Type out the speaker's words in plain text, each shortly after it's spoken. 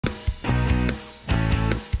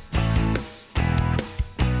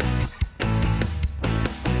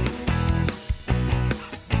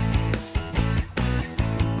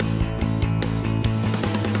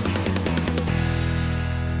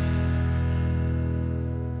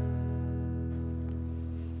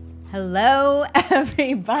Hello,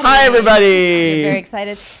 everybody. Hi, everybody. We're very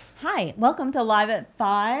excited. Hi, welcome to Live at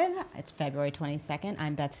 5. It's February 22nd.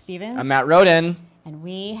 I'm Beth Stevens. I'm Matt Roden. And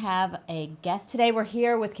we have a guest today. We're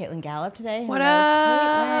here with Caitlin Gallup today. What Hello,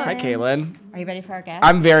 up? Caitlin. Hi, Caitlin. Are you ready for our guest?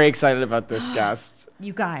 I'm very excited about this guest.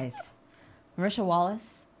 You guys, Marisha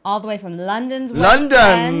Wallace, all the way from London's West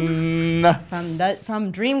End,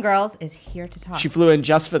 from Dreamgirls, is here to talk. She flew in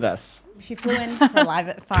just for this. She flew in for Live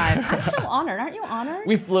at 5. I'm so honored. Aren't you honored?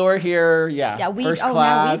 We flew her here, first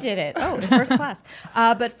class. No, we did it. Oh, first class.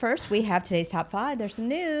 But first, we have today's top 5. There's some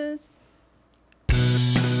news.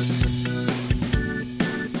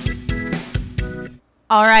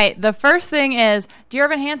 All right. The first thing is Dear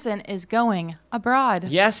Evan Hansen is going abroad.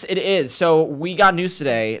 Yes, it is. So we got news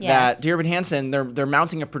today Yes. that Dear Evan Hansen, they're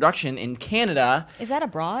mounting a production in Canada. Is that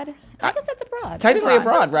abroad? I guess that's abroad. Technically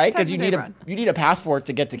abroad, right? Because you Technically need a passport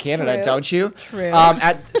to get to Canada, True. don't you? True.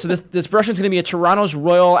 So this production is going to be at Toronto's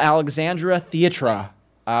Royal Alexandra Theatre,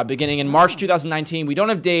 beginning in March 2019. We don't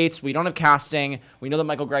have dates. We don't have casting. We know that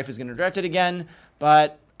Michael Greif is going to direct it again,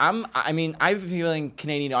 but I have a feeling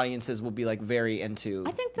Canadian audiences will be like very into.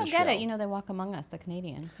 I think they'll get it. You know, they walk among us, the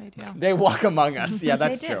Canadians. They do. They walk among us. Yeah,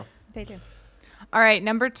 that's They do. true. They do. All right.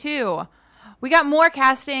 Number 2. We got more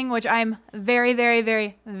casting, which I'm very, very,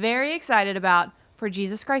 very, very excited about for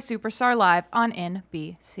Jesus Christ Superstar Live on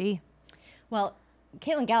NBC. Well,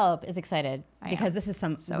 Caitlin Gallup is excited because this is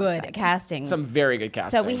some So good excited. casting. Some very good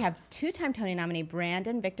casting. So we have 2-time Tony nominee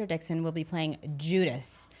Brandon Victor Dixon will be playing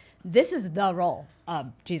Judas. This is the role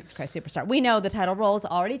of Jesus Christ Superstar. We know the title role is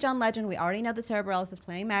already John Legend. We already know that Sarah Bareilles is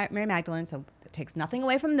playing Mary Magdalene, so it takes nothing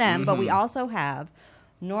away from them. But we also have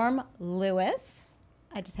Norm Lewis.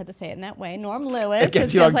 I just had to say it in that way. Norm Lewis It gets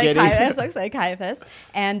is you going all to play giddy. Caiaphas, looks like Caiaphas.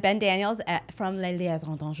 And Ben Daniels from Les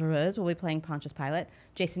Liaisons Dangereuses will be playing Pontius Pilate.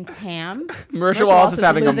 Jason Tam. Marisha Wallace is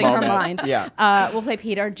having a losing her moment. mind. Yeah. Will play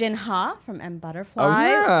Peter. Jin Ha from M. Butterfly. Oh,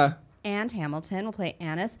 yeah. And Hamilton will play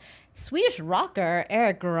Annis. Swedish rocker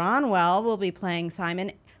Eric Gronwell will be playing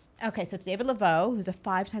Simon. Okay, so it's David Laveau, who's a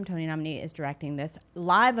 5-time Tony nominee, is directing this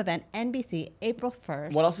live event, NBC, April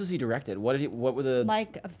 1st. What else has he directed? What were the...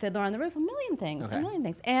 Like a Fiddler on the Roof, a million things. Okay.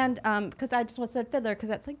 And because I just said Fiddler because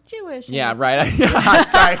that's like Jewish. and Yeah, this is right. like- I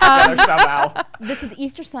tied it together somehow. This is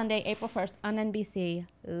Easter Sunday, April 1st on NBC,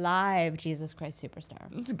 live Jesus Christ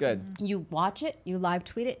Superstar. It's good. You watch it, you live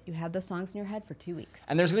tweet it, you have those songs in your head for 2 weeks.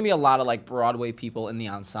 And there's going to be a lot of like Broadway people in the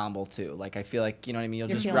ensemble too. Like I feel like, you know what I mean? You'll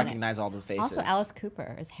You're just feeling it. recognize all the faces. Also, Alice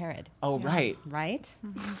Cooper is Herod. Oh, right. Right?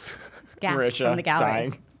 It's gasped Marisha from the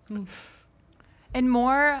gallery. dying. In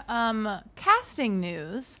more casting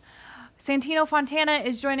news, Santino Fontana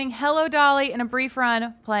is joining Hello Dolly in a brief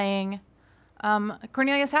run playing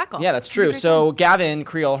Cornelius Hackle. Yeah, that's true. So Gavin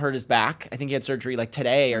Creel hurt his back. I think he had surgery like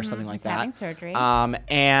today or something like He's that. having surgery.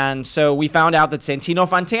 And so we found out that Santino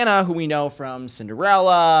Fontana, who we know from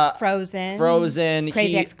Cinderella, Frozen.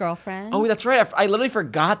 Crazy he- Ex-Girlfriend. Oh, that's right. I literally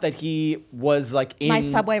forgot that he was like in My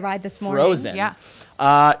subway ride this morning. Frozen. Yeah.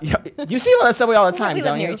 You see him on the subway all the time, we live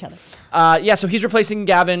don't near you? each other. Yeah, so he's replacing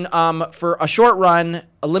Gavin for a short run,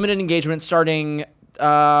 a limited engagement starting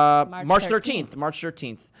March 13th. March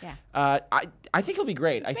 13th. Yeah. I think he'll be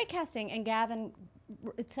great. It's great casting, and Gavin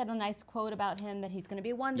said a nice quote about him that he's going to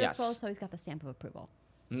be wonderful, Yes. so he's got the stamp of approval.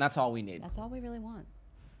 And that's all we need. That's all we really want.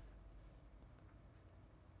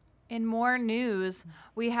 In more news,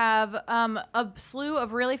 we have a slew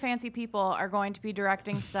of really fancy people are going to be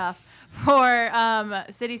directing stuff for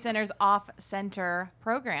City Center's Off-Center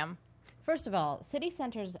program. First of all, City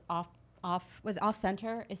Center's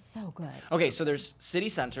off-center is so good. Okay, so there's City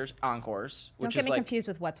Centers Encores, Don't which get is me like confused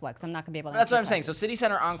with what's what, 'cause I'm not going to be able to that's answer what your I'm saying. question. So City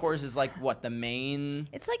Center Encores is like what, the main.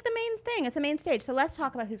 It's like the main thing. It's the main stage. So let's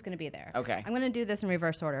talk about who's going to be there. Okay. I'm going to do this in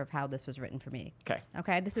reverse order of how this was written for me. Okay.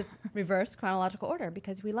 Okay. This is reverse chronological order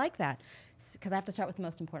because we like that. Because I have to start with the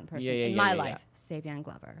most important person Yeah, in my life, Savion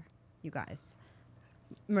Glover. You guys.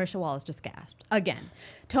 Marisha Wallace just gasped again.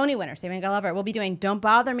 Tony winner Savion Glover will be doing "Don't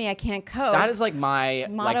Bother Me, I Can't Cope." That is like my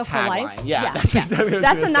Motto like for tagline. life. Yeah, that's exactly what I was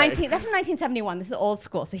That's gonna say. That's from 1971. This is old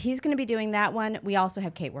school. So he's going to be doing that one. We also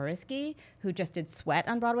have Kate Wariski, who just did Sweat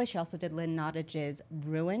on Broadway. She also did Lynn Nottage's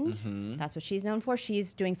Ruined. Mm-hmm. That's what she's known for.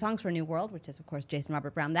 She's doing Songs for a New World, which is of course Jason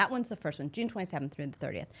Robert Brown. That one's the first one, June 27th through the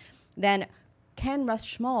 30th. Then Ken Russ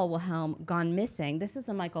Schmoll will helm Gone Missing. This is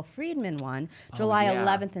the Michael Friedman one, July yeah.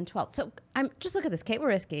 11th and 12th. So just look at this. Kate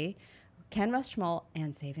Wariski, Ken Russ Schmoll,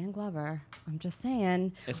 and Savion Glover. I'm just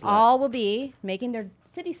saying, It's lit. all will be making their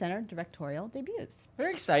City Center directorial debuts.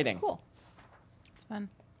 Very exciting. Cool. It's fun.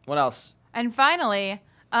 What else? And finally,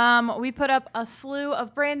 we put up a slew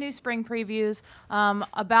of brand new spring previews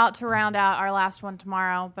about to round out our last one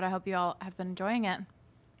tomorrow, but I hope you all have been enjoying it.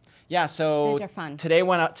 Yeah, so These are fun.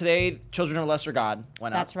 Today, Children of a Lesser God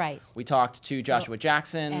went up. That's right. We talked to Joshua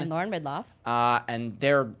Jackson. And Lauren Ridloff. And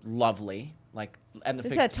they're lovely. And the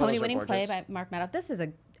This is a photos are Tony-winning play gorgeous. by Mark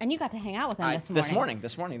Madoff. And you got to hang out with them this morning.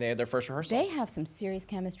 This morning, they had their first rehearsal. They have some serious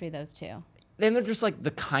chemistry, those two. And they're just like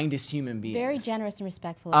the kindest human beings. Very generous and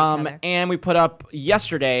respectful of each other. And we put up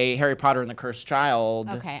yesterday Harry Potter and the Cursed Child.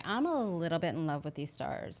 Okay, I'm a little bit in love with these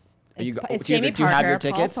stars. Do you Jamie have your Parker,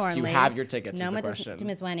 tickets? Paul Do you Thornley, have your tickets? Noma is the question.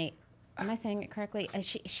 Dumizweni. Am I saying it correctly?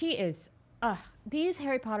 She is. These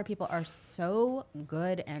Harry Potter people are so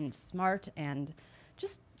good and smart, and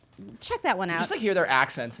just check that one out. Just like hear their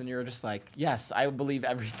accents, and you're just like, yes, I believe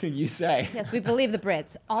everything you say. Yes, we believe the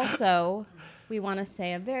Brits. Also, we want to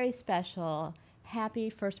say a very special happy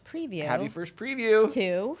first preview. Happy first preview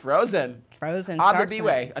to Frozen. Frozen On the starts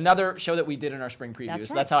B-Way, another show that we did in our spring previews. That's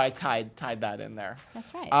right. That's how I tied that in there.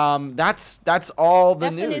 That's right. That's all the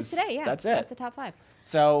That's news. the news today. Yeah, that's it. That's the top 5.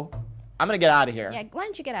 So I'm gonna get out of here. Yeah, why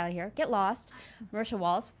don't you get out of here? Get lost. Marisha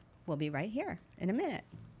Wallace will be right here in a minute.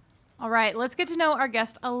 All right, let's get to know our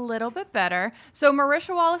guest a little bit better. So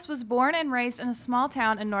Marisha Wallace was born and raised in a small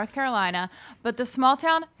town in North Carolina, but the small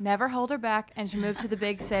town never held her back, and she moved to the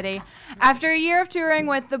big city. After a year of touring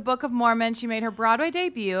with the Book of Mormon, she made her Broadway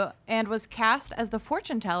debut and was cast as the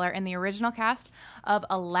fortune teller in the original cast of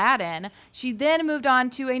Aladdin. She then moved on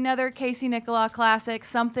to another Casey Nicholaw classic,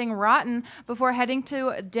 Something Rotten, before heading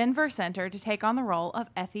to Denver Center to take on the role of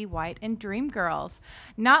Effie White in Dreamgirls.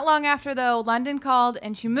 Not long after, though, London called,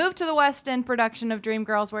 and she moved to the West End production of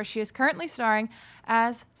Dreamgirls, where she is currently starring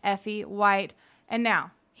as Effie White. And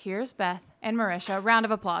now, here's Beth and Marisha. Round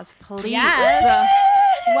of applause, please. Yes.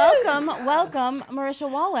 Welcome, Marisha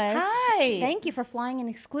Wallace. Hi. Thank you for flying in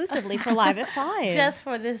exclusively for Live at 5. Just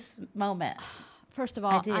for this moment. First of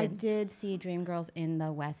all, I did. did see Dreamgirls in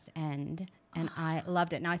the West End, and I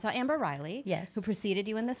loved it. Now, I saw Amber Riley, Yes. who preceded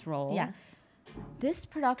you in this role. Yes. This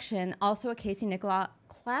production, also a Casey Nicholaw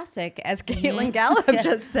classic, as Caitlin Gallup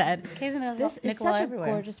just said. Casey This is Nicholaw such a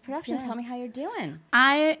everywhere. gorgeous production. Yeah. Tell me how you're doing.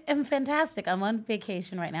 I am fantastic. I'm on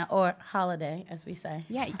vacation right now, or holiday, as we say.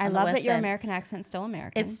 Yeah, on I the love West that your End. American accent's still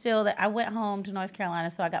American. It's still that I went home to North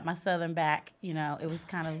Carolina, so I got my Southern back. You know, it was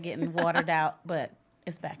kind of getting watered out, but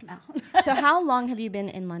it's back now. So how long have you been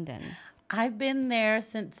in London? I've been there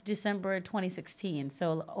since December 2016,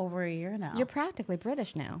 so over a year now. You're practically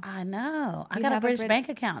British now. I know. I you got a have a British Brit- bank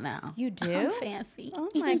account now. You do? I'm fancy. Oh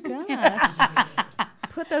my gosh.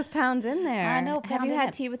 Put those pounds in there. I know, Have pound you it had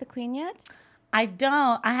up. tea with the Queen yet? I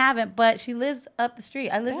haven't, but she lives up the street.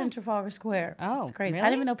 I live in Trafalgar Square. Oh, it's crazy. I really?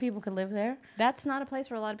 didn't even know people could live there. That's not a place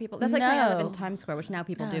where a lot of people. That's like saying I live in No. Times Square, which now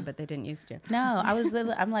people do, but they didn't used to. No, I was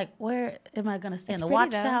literally, I'm like, where am I going to stay? It's In the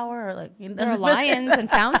pretty, though. watchtower? Or like, you know, There are lions and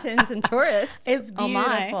fountains and tourists. It's Oh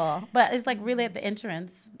beautiful. my. But it's like really at the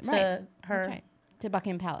entrance to Right. her That's right. To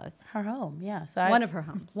Buckingham Palace. her home. Yeah. So One of her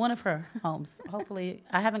homes. One of her homes. Hopefully,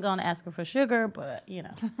 I haven't gone to ask her for sugar, but you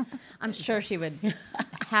know. I'm sure she would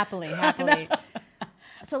happily.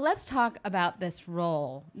 So let's talk about this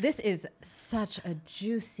role. This is such a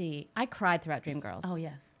juicy. I cried throughout Dreamgirls. Oh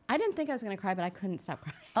yes. I didn't think I was going to cry, but I couldn't stop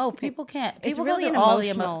crying. Oh, people can't. It's People really go an through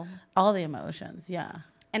emotional. all the emotions. Yeah.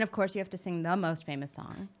 And of course, you have to sing the most famous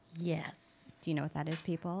song. Yes. Do you know what that is,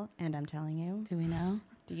 people? And I'm telling you. Do we know?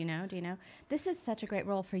 Do you know? Do you know? This is such a great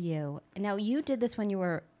role for you. Now, you did this when you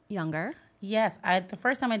were younger. Yes, the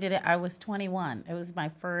first time I did it, I was 21. It was my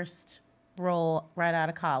first role right out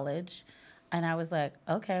of college, and I was like,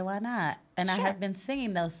 okay, why not? And I Sure. had been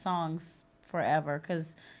singing those songs forever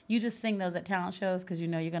because you just sing those at talent shows because you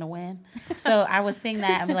know you're gonna win. So I would sing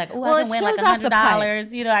that and be like, oh, Well, I it can win like shows off the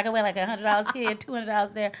 $100. You know, I can win like $100 here,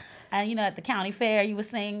 $200 there, and you know, at the county fair, you would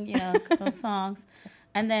sing, you know, those songs.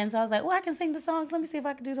 And then so I was like, well, I can sing the songs. Let me see if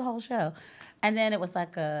I can do the whole show. And then it was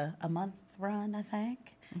like a month run, I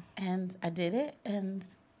think. And I did it, and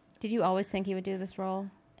Did you always think you would do this role?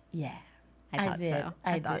 yeah, I thought did. so.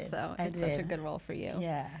 I thought did. so. I It's such a did. good role for you.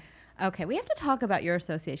 Yeah, Okay, we have to talk about your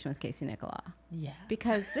association with Casey Nicholaw yeah.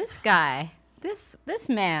 because this guy, this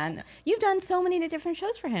man, you've done so many different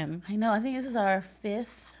shows for him. I know. I think this is our 5th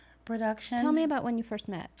production. Tell me about when you first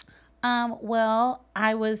met. Well,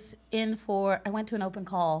 I went to an open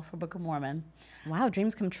call for Book of Mormon. Wow,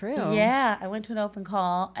 dreams come true. Yeah, I went to an open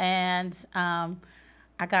call, and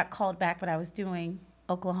I got called back, but I was doing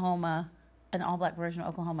Oklahoma, an all-black version of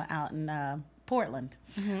Oklahoma out in Portland,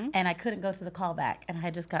 and I couldn't go to the callback, and I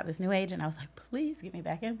had just got this new agent. I was like, please get me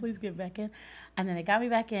back in, please get me back in. And then they got me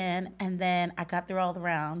back in, and then I got through all the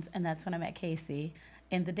rounds, and that's when I met Casey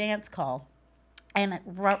in the dance call. And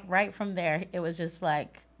right from there, it was just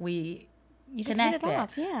like we You just hit connected. it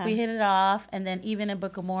off, yeah. We hit it off, and then even in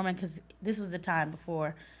Book of Mormon, because this was the time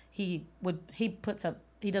before, he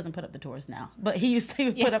doesn't put up the tours now, but he used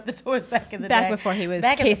to put up the tours back in the day. Back before he was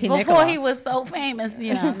Before Nicola. he was so famous,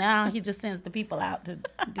 now he just sends the people out to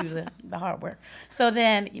do the hard work. So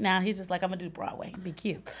then now he's just like, I'm gonna do Broadway and be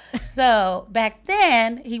cute. So back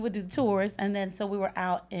then he would do the tours, and then so we were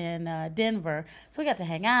out in Denver, so we got to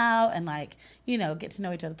hang out and get to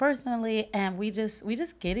know each other personally, and we just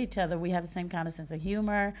get each other. We have the same kind of sense of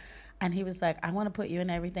humor, and he was like, I want to put you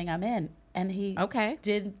in everything I'm in, and he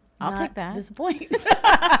did. I'll take that. Disappoint.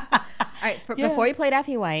 All right. Before you played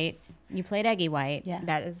Effie White, you played Eggie White. Yeah.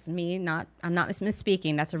 That is me. I'm not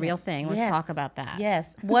misspeaking. That's a real thing. Let's talk about that.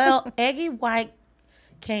 Yes. Well, Eggie White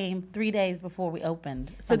came 3 days before we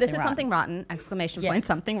opened. So this is Something Rotten! Exclamation point! Yes.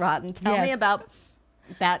 Something Rotten! Tell me Yes. about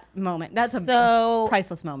that moment. That's a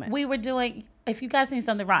priceless moment. We were doing. If you guys seen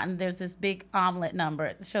Something Rotten, there's this big omelet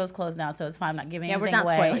number. The show's closed now, so it's fine. I'm not giving anything we're not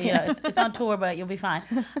away. spoiling. It's on tour, but you'll be fine.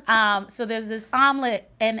 So there's this omelet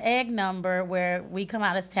and egg number where we come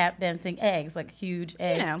out as tap dancing eggs, like huge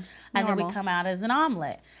eggs, and then normal. we come out as an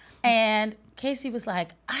omelet. And Casey was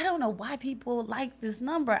like, I don't know why people like this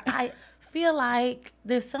number. I feel like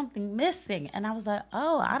there's something missing. And I was like,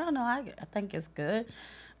 oh, I don't know. I think it's good.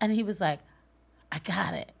 And he was like, I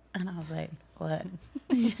got it. And I was like, what?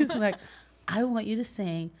 He's like, I want you to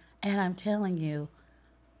sing, and I'm telling you,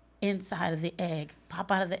 inside of the egg,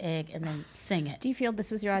 pop out of the egg, and then sing it. Do you feel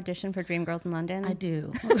this was your audition for Dreamgirls in London? I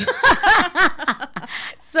do.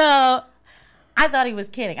 So I thought he was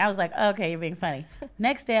kidding. I was like, okay, you're being funny.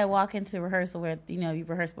 Next day, I walk into rehearsal where, you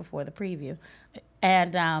rehearse before the preview.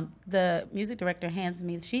 And the music director hands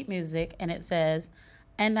me sheet music, and it says,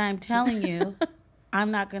 and I'm telling you,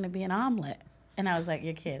 I'm not going to be an omelet. And I was like,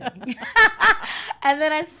 you're kidding. And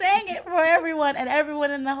then I sang it for everyone, and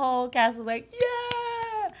everyone in the whole cast was like,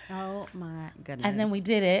 yeah. Oh, my goodness. And then we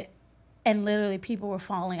did it, and literally people were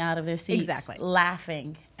falling out of their seats,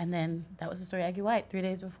 laughing. And then that was the story of Eggie White 3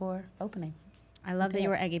 days before opening. I love that you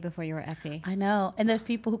were Eggie before you were Effie. I know. And there's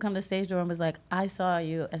people who come to the stage door and was like, I saw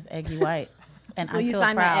you as Eggie White. And Will I you feel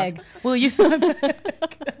sign my proud. egg? Will you sign my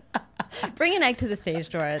egg? Bring an egg to the stage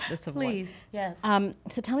door at the Savoy. Please, yes.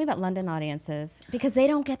 So tell me about London audiences, because they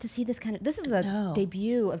don't get to see this kind of. This is a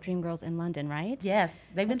debut of Dreamgirls in London, right?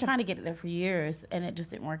 Yes, they've been trying to get it there for years, and it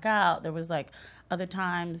just didn't work out. There was other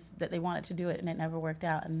times that they wanted to do it, and it never worked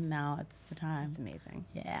out, and now it's the time. It's amazing.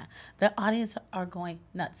 Yeah, the audience are going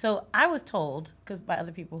nuts. So I was told, because by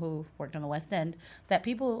other people who worked on the West End, that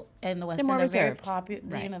people in the West End are very popular.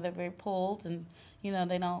 Right. They're very pulled, and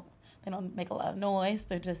they don't make a lot of noise.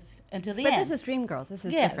 They're just until the But end. this is Dreamgirls. This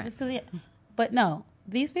is yeah, different. just to the end. But no,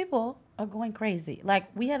 these people are going crazy. Like,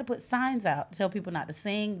 we had to put signs out to tell people not to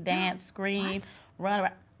sing, dance, scream, run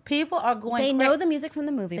around. People are going They know the music from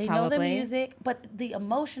the movie, They probably. know the music, but the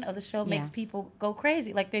emotion of the show makes people go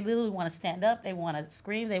crazy. Like, they literally want to stand up. They want to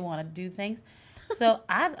scream. They want to do things. So,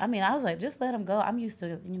 I was like, just let them go. I'm used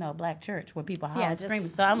to, a black church where people holler and screaming.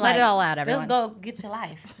 So I'm let like, it all out, everyone. Just go get your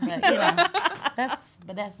life.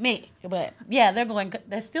 But, that's me. But, yeah,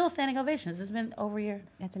 they're still standing ovations. It's been over a year.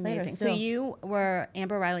 That's amazing. So you were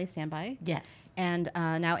Amber Riley's standby. Yes. And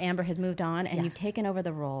now Amber has moved on, and you've taken over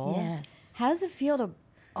the role. Yes. How does it feel to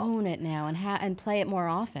own it now and play it more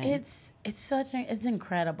often? It's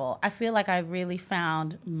incredible. I feel like I really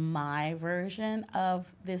found my version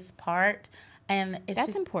of this part, and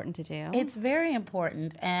that's important to do. It's very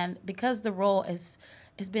important, and because the role has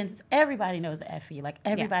been, everybody knows Effie, like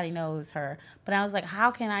everybody knows her, but I was like,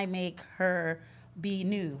 how can I make her be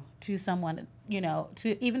new to someone,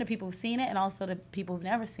 to even the people who've seen it and also the people who've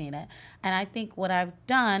never seen it. And I think what I've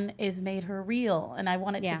done is made her real, and I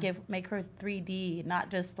wanted to make her 3D, not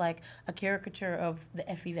just like a caricature of the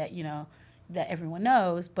Effie that that everyone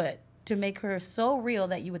knows, but to make her so real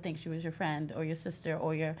that you would think she was your friend or your sister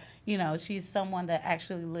or your she's someone that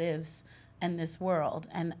actually lives in this world.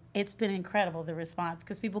 And it's been incredible, the response,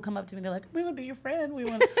 because people come up to me, they're like, we want to be your friend, we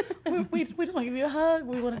want we just want to give you a hug,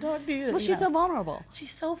 we want to talk to you. Well, she's so vulnerable.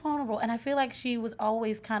 She's so vulnerable, and I feel like she was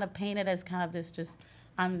always kind of painted as kind of this just,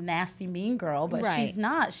 I'm nasty mean girl, but she's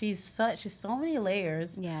not. She's so many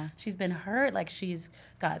layers. Yeah. She's been hurt, like she's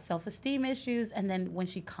got self-esteem issues, and then when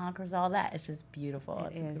she conquers all that, it's just beautiful.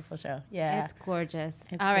 It's a beautiful show. Yeah. It's gorgeous.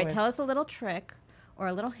 It's all right, gorgeous. tell us a little trick or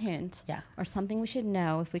a little hint or something we should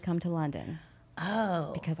know if we come to London.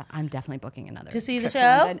 Oh. Because I'm definitely booking another To see the trip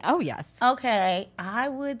show? London. Oh, yes. Okay, I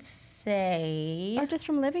would say. Or just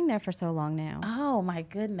from living there for so long now. Oh my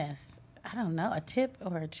goodness, I don't know, a tip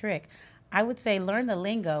or a trick. I would say learn the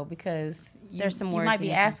lingo because There's some you words might you be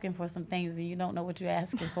need to- asking for some things and you don't know what you're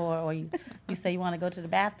asking for, or you say you want to go to the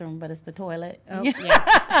bathroom, but it's the toilet. Oh,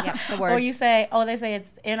 yeah, the words. Or you say, they say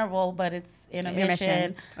it's interval, but it's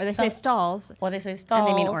intermission. Or they say stalls. Or they say stalls. And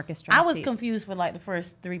they mean orchestra I was seats. confused for like the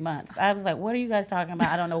first 3 months. I was like, what are you guys talking about?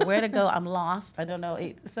 I don't know where to go. I'm lost. I don't know.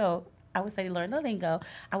 So I would say learn the lingo.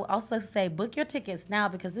 I would also say book your tickets now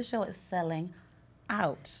because this show is selling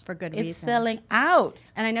out. For good It's reason. selling out.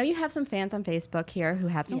 And I know you have some fans on Facebook here who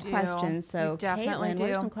have some We do. questions. So We definitely Caitlin, what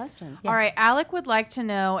are do. some questions? All right, Alec would like to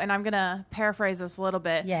know, and I'm going to paraphrase this a little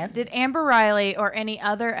bit. Yes. Did Amber Riley or any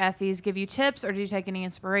other Effies give you tips, or did you take any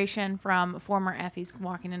inspiration from former Effies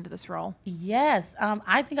walking into this role? Yes.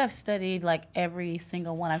 I think I've studied like every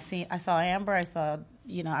single one I've seen. I saw Amber. I saw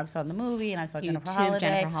in the movie, and I saw Jennifer YouTube, Holliday.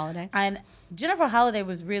 Jennifer Holliday. And Jennifer Holliday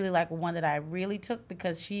was really like one that I really took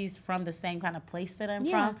because she's from the same kind of place that I'm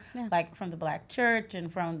Yeah, from, yeah. like from the Black church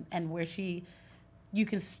and where you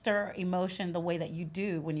can stir emotion the way that you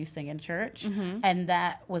do when you sing in church. Mm-hmm. And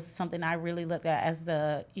that was something I really looked at as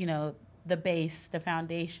the base, the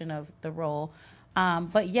foundation of the role.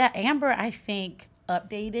 But yeah, Amber, I think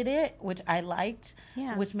updated it, which I liked,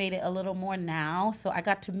 Yeah. which made it a little more now. So I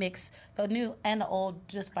got to mix the new and the old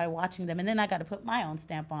just by watching them. And then I got to put my own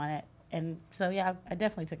stamp on it. And so, yeah, I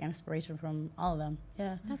definitely took inspiration from all of them.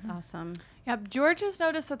 Yeah. That's awesome. Yep, George has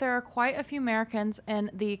noticed that there are quite a few Americans in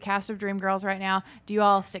the cast of Dreamgirls right now. Do you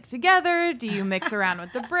all stick together? Do you mix around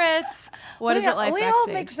with the Brits? What is it like We backstage?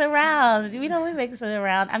 all mix around. We mix it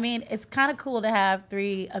around. I mean, it's kind of cool to have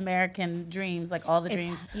 3 American dreams, like all the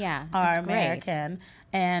dreams Yeah, are it's great. American.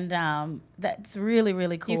 And that's really,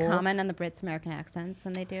 really Do cool. you comment on the Brits' American accents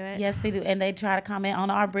when they do it? Yes, they do. And they try to comment on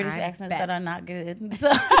our British I accents bet. that are not good.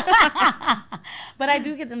 So but I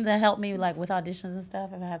do get them to help me like with auditions and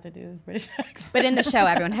stuff if I have to do British accents. But in the show,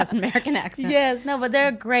 everyone has an American accent. Yes, no, but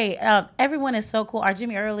they're great. Everyone is so cool. Our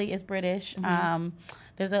Jimmy Early is British. Mm-hmm.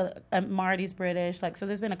 There's a Marty's British. Like, so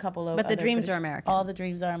there's been a couple of But the other dreams British- are American. All the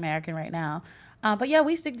dreams are American right now. But yeah,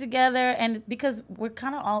 we stick together, and because we're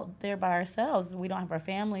kind of all there by ourselves, we don't have our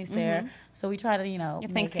families there, so we try to, You have make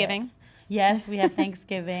it- Thanksgiving. Yes, we have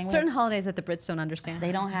Thanksgiving. Certain holidays that the Brits don't understand.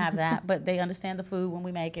 They don't have that, but they understand the food when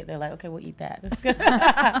we make it. They're like, okay, we'll eat that. That's good.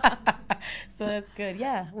 So that's good.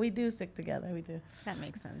 Yeah, we do stick together. We do. That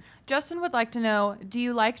makes sense. Justin would like to know, do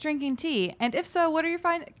you like drinking tea? And if so, what are your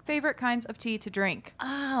favorite kinds of tea to drink?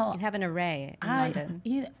 Oh, You have an array in London.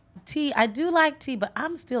 Tea. I do like tea, but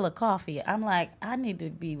I'm still a coffee. I'm like, I need to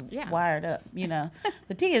be wired up. The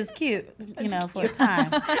tea is cute. For a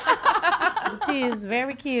time. The tea is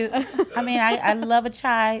very cute. I mean, I love a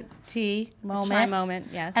chai tea moment. Chai moment,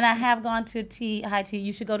 yes. And I have gone to high tea.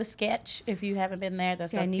 You should go to Sketch if you haven't been there.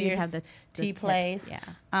 That's See, a I knew you'd fierce have the tea tips, place.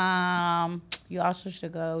 yeah. You also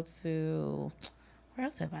should go to, where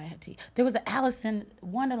else have I had tea? There was an Alice in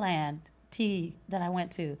Wonderland tea that I went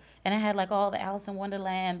to, and it had like all the Alice in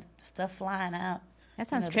Wonderland stuff flying out. That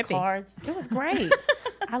sounds the trippy. cards. It was great.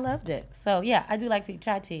 I loved it. So yeah, I do like tea.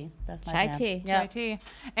 Chai tea. That's my Chai jam. tea. Yeah. Chai tea.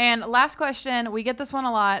 And last question, we get this one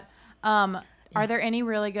a lot. Are there any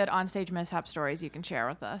really good onstage mishap stories you can share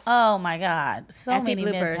with us? Oh my God, so Effie many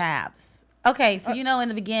bloopers. mishaps. Okay, so in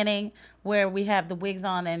the beginning where we have the wigs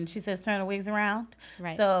on and she says turn the wigs around.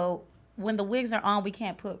 Right. So when the wigs are on, we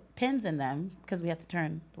can't put pins in them because we have to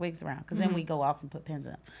turn the wigs around because then we go off and put pins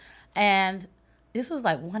in them. And this was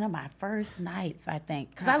like one of my first nights, I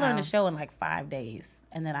think, because I learned the show in like 5 days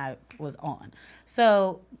and then I was on.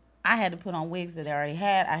 So I had to put on wigs that I already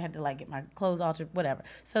had. I had to like get my clothes altered, whatever.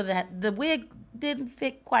 So that the wig didn't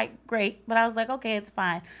fit quite great, but I was like, okay, it's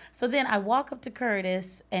fine. So then I walk up to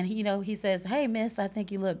Curtis and he says, hey, miss, I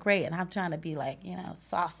think you look great. And I'm trying to be like,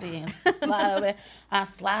 saucy and slide over there. I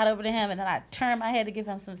slide over to him and then I turn my head to give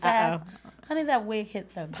him some sass. Honey, that wig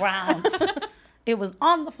hit the ground. It was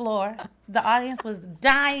on the floor. The audience was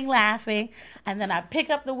dying laughing. And then I pick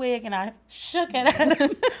up the wig and I shook it at him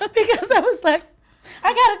because I was like,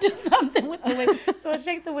 I got to do something with the wig. So I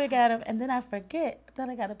shake the wig at him, and then I forget that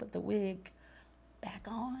I got to put the wig back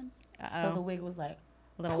on. So the wig was like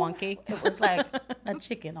A little poof. wonky. It was like a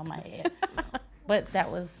chicken on my head. But that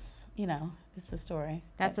was, it's a story.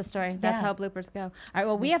 That's the story. That's Yeah. how bloopers go. All right,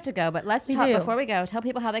 well, we have to go, but let's We talk do. before we go. Tell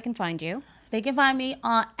people how they can find you. They can find me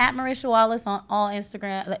at Marisha Wallace on all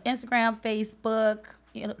Instagram, Facebook,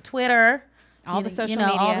 Twitter. All the social all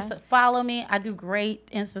media. follow me. I do great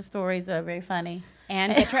Insta stories that are very funny.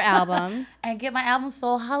 And get your album. And get my album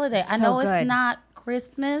Soul Holiday. I So know good. it's not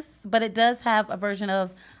Christmas, but it does have a version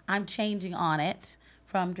of I'm Changing on it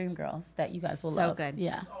from Dreamgirls that you guys will So love. good.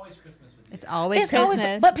 Yeah. It's always Christmas with It's always It's always,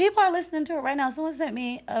 Christmas. but people are listening to it right now. Someone sent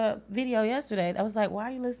me a video yesterday. I was like, "Why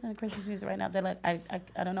are you listening to Christmas music right now?" They're like,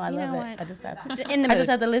 "I don't know. I love know it. what? I just have to. In the I mood. just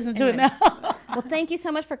have to listen to In it the mood. now." Well, thank you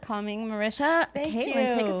so much for coming, Marisha. Thank Caitlin,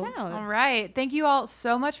 take you. us out. All right. Thank you all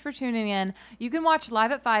so much for tuning in. You can watch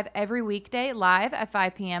Live at 5 every weekday live at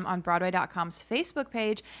 5 p.m. on Broadway.com's Facebook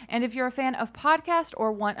page. And if you're a fan of podcast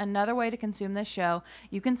or want another way to consume this show,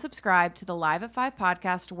 you can subscribe to the Live at 5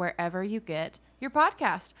 podcast wherever you get your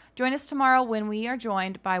podcast. Join us tomorrow when we are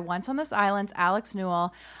joined by Once on This Island's Alex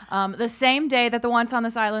Newell, the same day that the Once on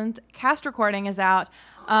This Island cast recording is out.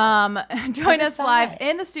 Join us live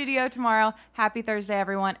in the studio tomorrow. Happy Thursday,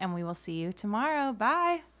 everyone, and we will see you tomorrow.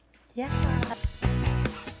 Bye. Yeah.